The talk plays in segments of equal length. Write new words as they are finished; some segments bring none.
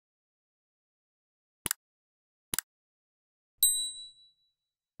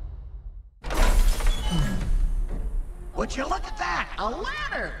Would you look at that? A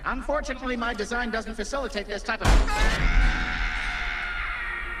ladder! Unfortunately, my design doesn't facilitate this type of...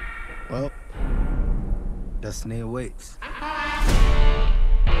 Well, destiny awaits.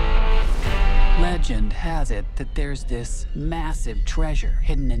 Legend has it that there's this massive treasure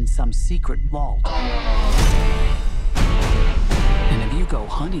hidden in some secret vault. And if you go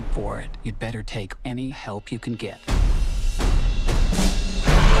hunting for it, you'd better take any help you can get.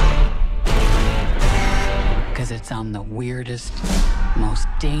 Because it's on the weirdest, most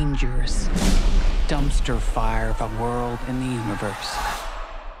dangerous dumpster fire of a world in the universe.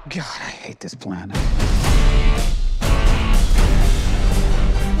 God, I hate this planet.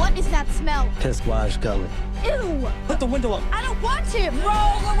 What is that smell? Piss wash gully. Ew! Put the window up. I don't want to!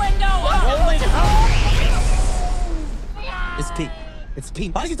 Roll the window up! Roll it up! It's Pete. It's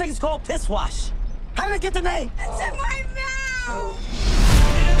Pete. Why do you think it's called piss wash? How did it get the name? It's in my mouth!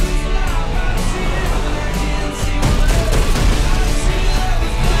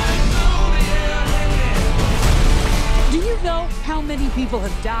 Do you know how many people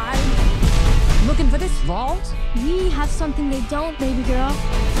have died looking for this vault? We have something they don't, baby girl.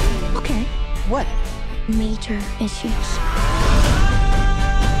 Okay, what? Major issues.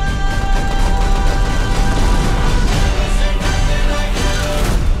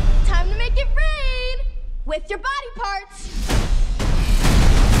 Time to make it rain with your body parts.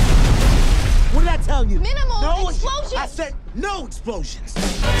 What did I tell you? Minimal explosions. I said no explosions.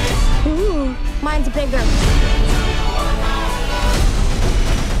 Ooh, mine's bigger.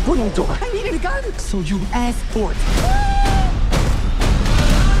 What are you doing? I needed a gun. So you asked for it.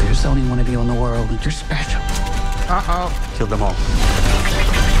 There's only one of you in the world, and you're special. Uh-oh. Kill them all.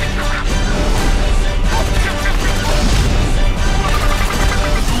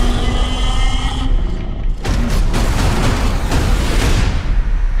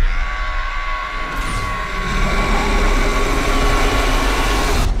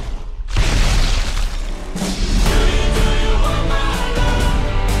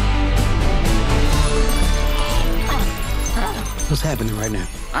 What's happening right now?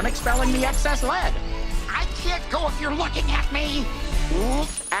 I'm expelling the excess lead. I can't go if you're looking at me.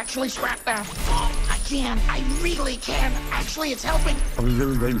 Actually, scrap that. I can. I really can. Actually, it's helping. Are we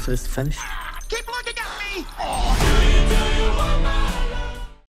really waiting for this to finish? Keep looking at me.